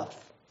is enough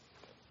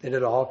that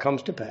it all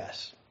comes to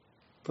pass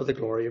for the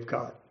glory of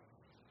God.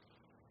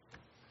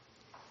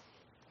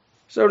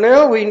 So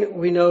now we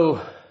know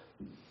a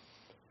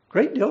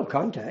great deal of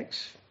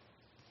context.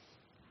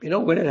 We know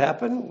when it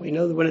happened. We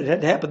know when it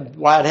had to happen,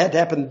 why it had to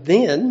happen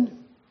then.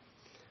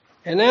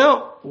 And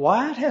now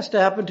why it has to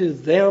happen to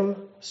them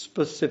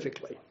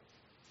specifically.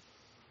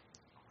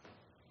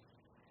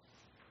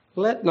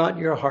 Let not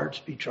your hearts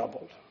be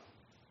troubled.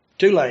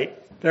 Too late.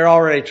 They're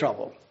already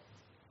troubled.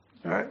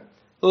 All right.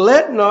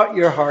 Let not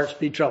your hearts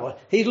be troubled.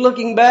 He's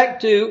looking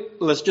back to,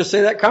 let's just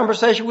say, that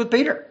conversation with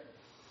Peter.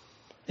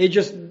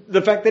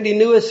 The fact that he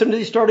knew as soon as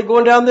he started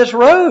going down this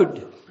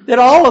road, that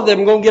all of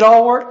them are going to get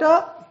all worked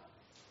up.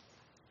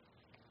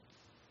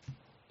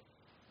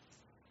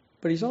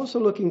 But he's also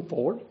looking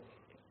forward.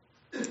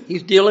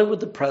 He's dealing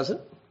with the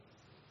present.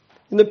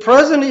 In the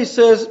present, he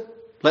says,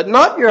 let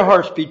not your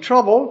hearts be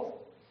troubled.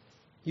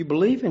 You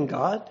believe in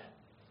God.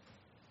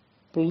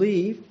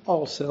 Believe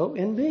also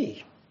in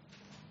me.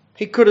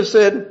 He could have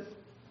said,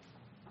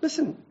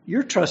 listen,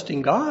 you're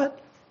trusting God.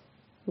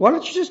 Why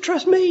don't you just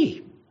trust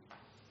me?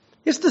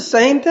 It's the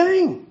same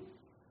thing.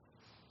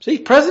 See,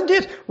 present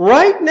tense.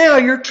 Right now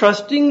you're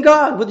trusting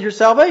God with your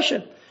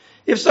salvation.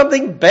 If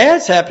something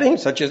bad's happening,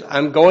 such as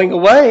I'm going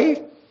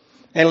away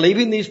and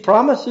leaving these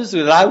promises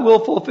that I will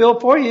fulfill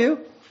for you,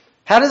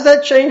 how does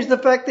that change the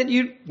fact that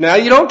now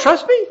you don't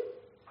trust me?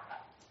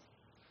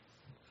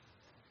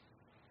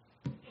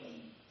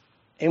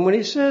 And when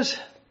he says,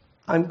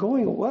 I'm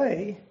going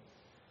away,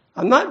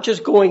 I'm not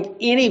just going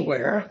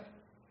anywhere.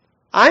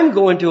 I'm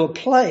going to a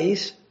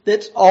place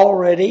that's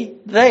already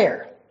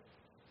there.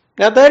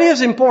 Now that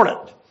is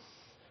important.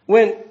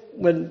 When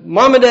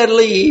mom and dad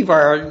leave,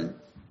 or,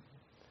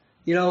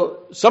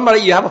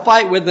 somebody you have a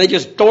fight with, and they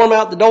just storm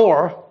out the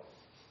door,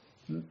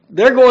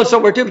 they're going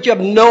somewhere too, but you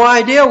have no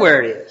idea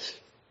where it is.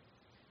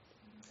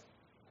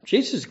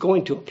 Jesus is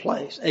going to a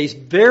place, a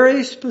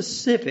very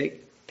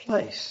specific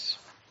place.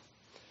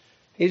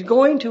 He's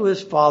going to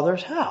his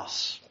Father's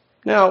house.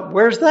 Now,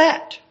 where's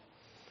that?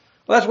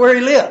 Well, that's where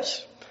he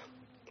lives.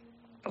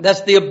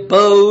 That's the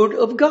abode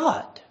of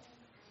God.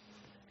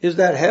 Is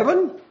that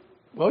heaven?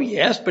 Well,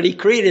 yes, but he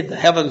created the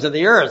heavens and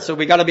the earth, so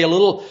we got to be a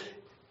little...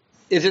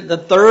 Is it the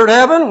third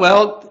heaven?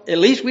 Well, at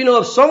least we know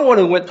of someone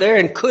who went there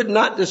and could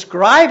not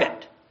describe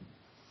it.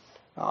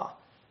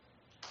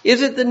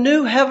 Is it the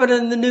new heaven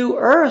and the new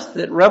earth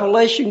that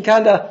Revelation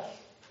kind of,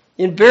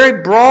 in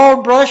very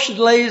broad brushes,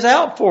 lays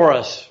out for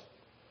us?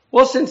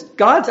 Well, since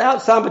God's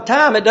outside of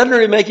time, it doesn't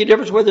really make any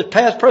difference whether it's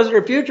past, present,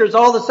 or future. It's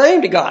all the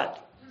same to God.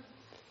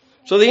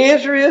 So the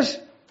answer is,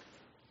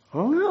 I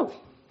don't know.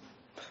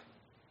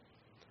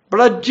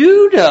 But I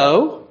do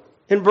know,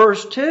 in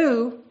verse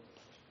 2,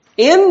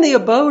 in the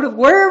abode of,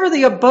 wherever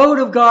the abode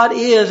of God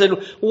is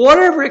and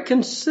whatever it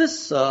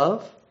consists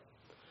of,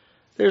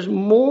 there's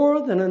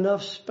more than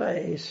enough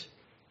space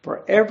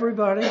for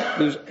everybody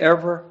who's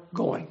ever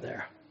going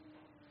there.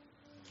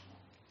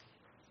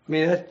 I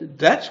mean,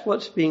 that's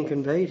what's being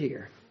conveyed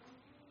here.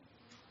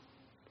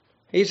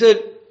 He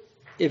said,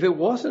 if it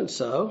wasn't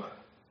so,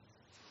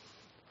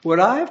 would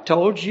I have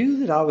told you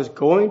that I was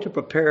going to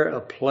prepare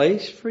a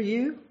place for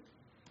you?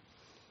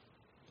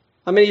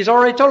 I mean, he's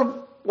already told him,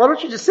 why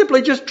don't you just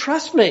simply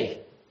trust me?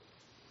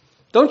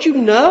 Don't you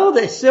know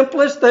the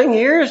simplest thing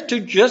here is to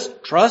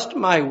just trust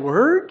my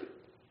word?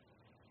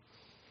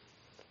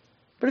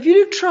 But if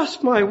you do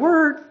trust my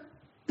word,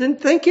 then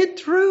think it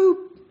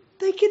through.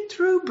 Think it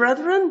through,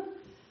 brethren.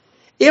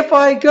 If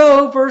I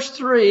go, verse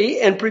 3,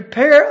 and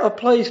prepare a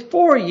place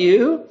for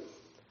you,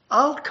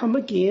 I'll come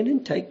again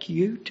and take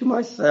you to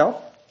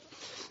myself,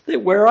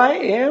 that where I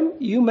am,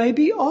 you may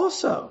be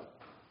also.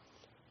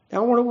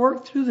 Now I want to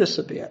work through this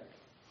a bit.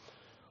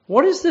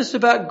 What is this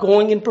about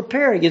going and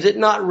preparing? Is it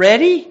not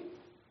ready?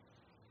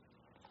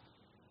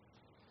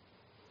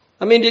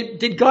 I mean,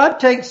 did God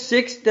take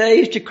 6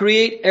 days to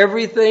create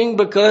everything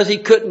because he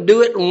couldn't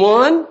do it in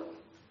one?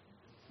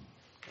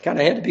 Kind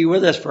of had to be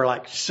with us for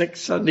like 6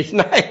 Sunday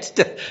nights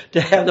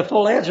to have the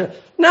full answer.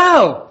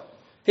 No.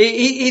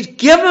 He's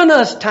given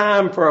us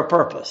time for a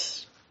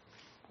purpose.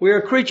 We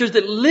are creatures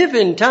that live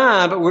in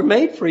time, but we're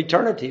made for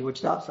eternity, which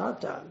is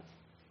outside time.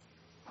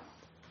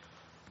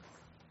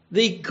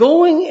 The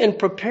going and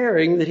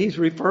preparing that he's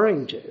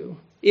referring to,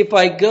 if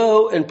I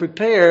go and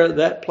prepare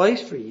that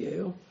place for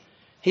you,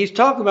 he's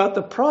talking about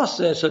the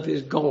process of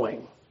his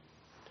going.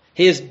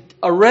 His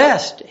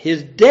arrest,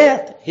 his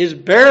death, his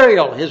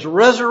burial, his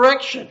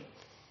resurrection,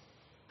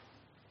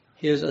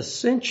 his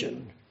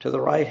ascension to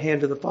the right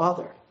hand of the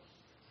Father.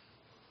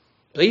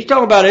 So he's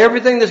talking about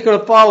everything that's going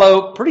to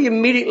follow pretty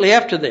immediately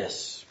after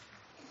this.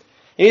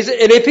 And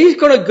if he's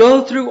going to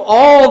go through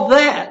all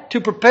that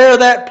to prepare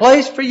that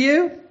place for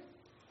you,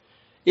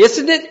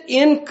 isn't it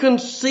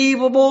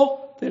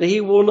inconceivable that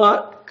he will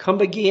not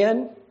come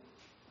again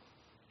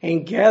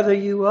and gather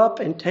you up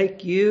and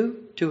take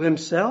you to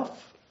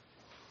himself?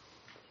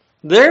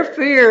 Their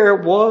fear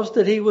was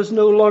that he was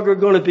no longer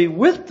going to be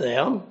with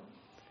them.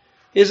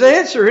 His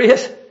answer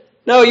is,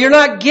 no, you're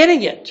not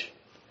getting it.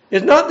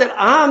 It's not that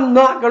I'm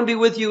not going to be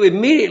with you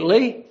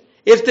immediately.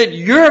 It's that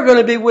you're going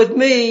to be with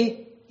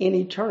me in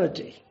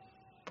eternity,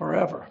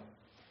 forever.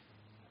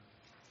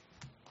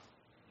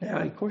 Now,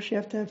 of course, you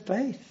have to have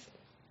faith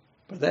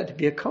for that to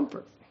be a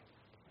comfort.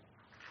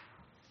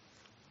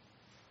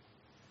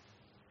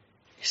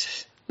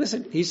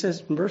 He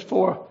says in verse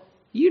 4,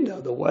 you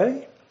know the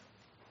way.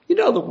 You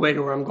know the way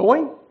to where I'm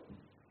going.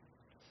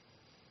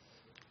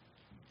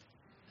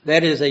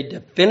 That is a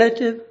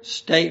definitive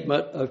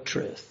statement of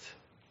truth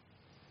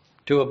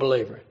to a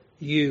believer.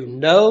 You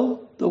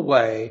know the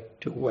way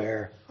to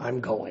where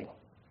I'm going.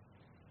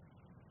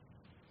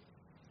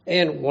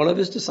 And one of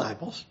his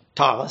disciples,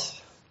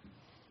 Thomas,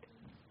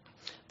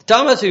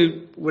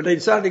 who, when they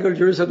decided to go to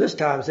Jerusalem this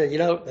time, said,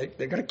 they're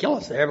going to kill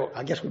us there, but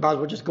I guess we might as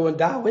well just go and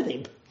die with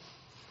him.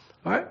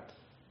 All right?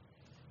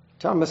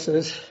 Thomas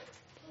says,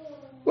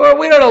 well,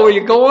 we don't know where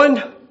you're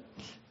going.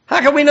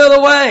 How can we know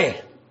the way?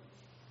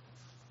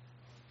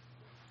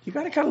 You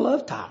got to kind of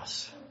love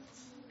Thomas.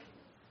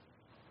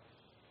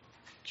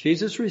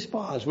 Jesus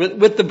responds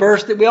with the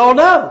verse that we all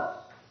know.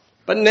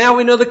 But now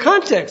we know the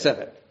context of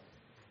it.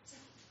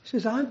 He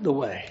says, I'm the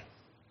way.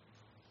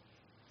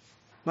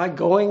 My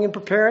going and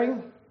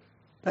preparing,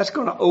 that's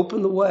going to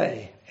open the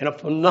way in a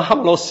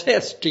phenomenal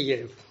sense to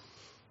you.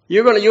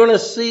 You're going to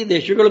see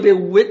this. You're going to be a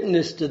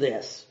witness to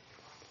this.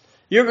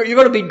 You're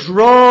going to be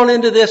drawn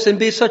into this and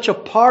be such a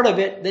part of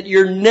it that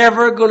you're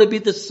never going to be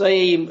the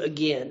same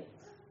again.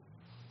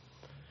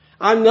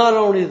 I'm not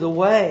only the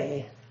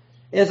way,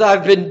 as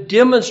I've been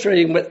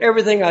demonstrating with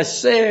everything I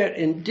said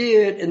and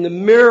did and the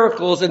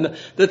miracles and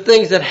the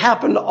things that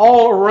happened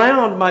all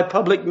around my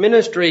public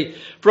ministry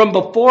from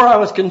before I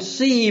was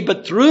conceived,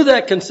 but through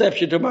that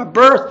conception to my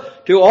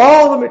birth,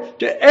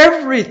 to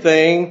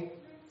everything,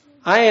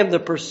 I am the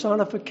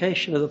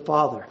personification of the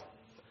Father.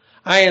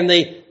 I am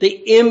the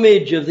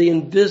image of the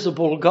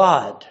invisible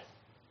God.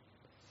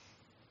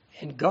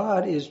 And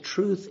God is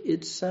truth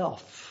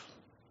itself.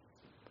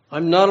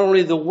 I'm not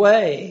only the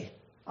way,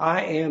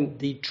 I am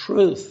the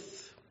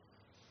truth.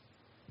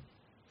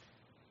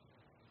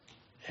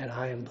 And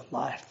I am the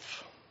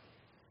life.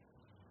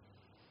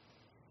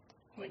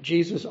 When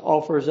Jesus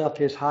offers up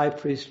his high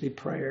priestly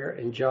prayer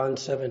in John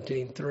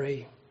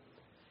 17:3,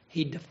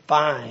 he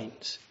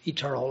defines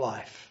eternal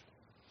life.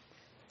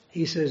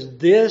 He says,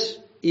 this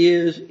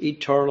is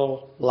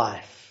eternal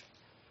life,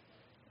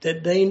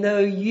 that they know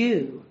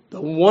you,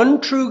 the one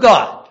true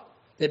God,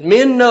 that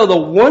men know the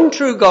one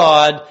true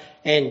God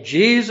and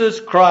Jesus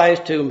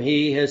Christ whom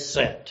he has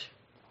sent.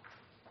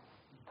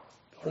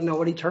 You want to know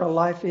what eternal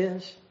life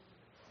is?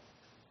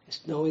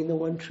 It's knowing the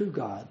one true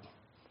God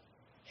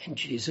and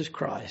Jesus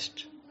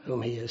Christ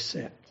whom he has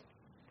sent.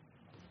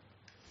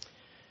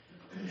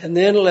 And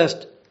then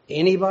lest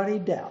anybody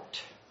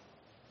doubt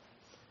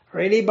or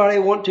anybody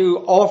want to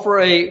offer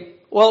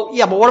but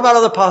what about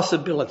other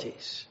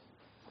possibilities?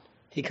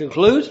 He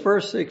concludes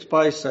verse 6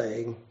 by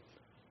saying,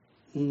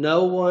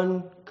 no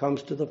one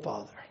comes to the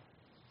Father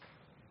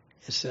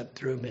except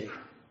through me.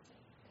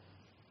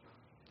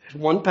 There's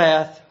one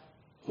path,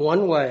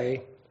 one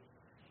way.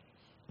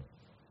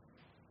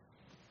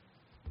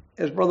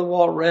 As Brother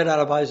Walt read out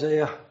of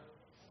Isaiah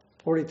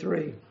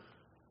 43,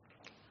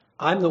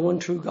 I'm the one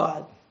true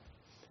God,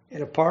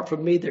 and apart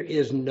from me there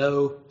is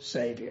no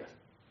Savior.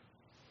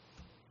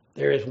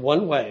 There is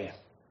one way,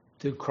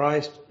 through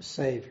Christ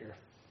Savior,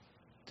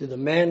 through the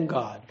man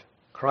God,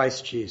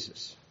 Christ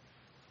Jesus.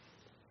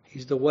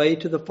 He's the way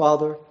to the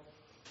Father.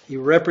 He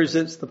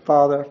represents the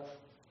Father.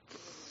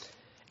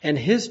 And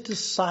his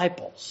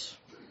disciples,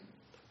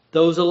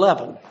 those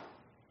 11,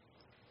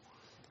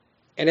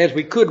 and as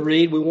we could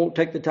read, we won't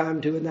take the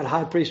time to in that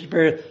high priestly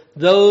prayer,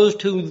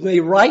 those who they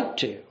write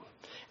to,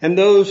 and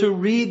those who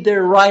read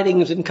their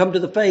writings and come to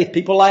the faith,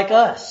 people like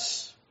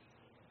us,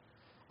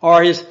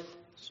 are his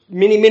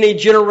many, many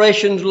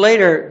generations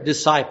later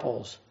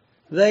disciples.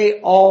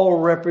 They all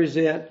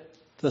represent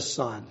the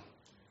Son.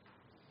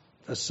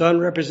 The Son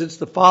represents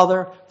the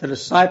Father. The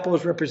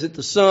disciples represent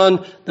the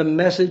Son. The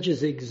message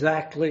is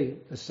exactly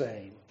the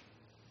same.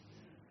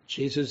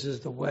 Jesus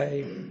is the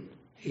way.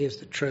 He is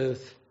the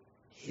truth.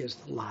 He is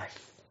the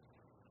life.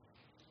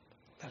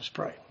 Let us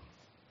pray.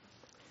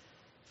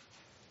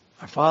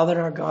 Our Father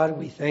and our God,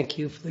 we thank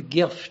you for the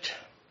gift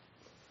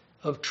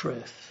of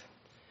truth.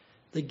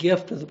 The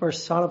gift of the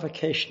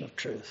personification of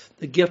truth.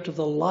 The gift of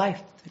the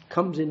life that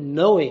comes in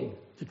knowing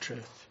the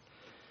truth.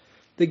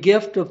 The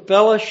gift of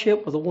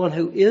fellowship with the one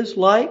who is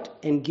light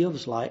and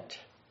gives light.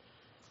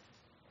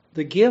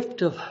 The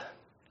gift of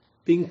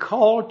being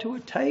called to a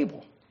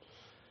table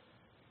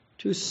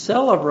to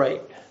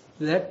celebrate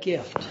that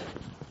gift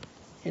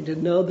and to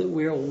know that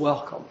we are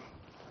welcome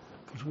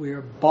because we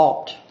are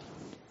bought.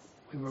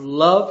 We were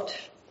loved.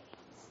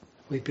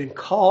 We've been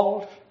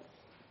called.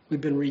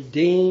 We've been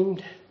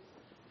redeemed.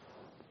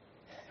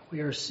 We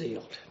are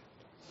sealed.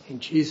 In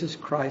Jesus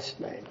Christ's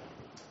name,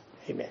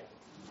 amen.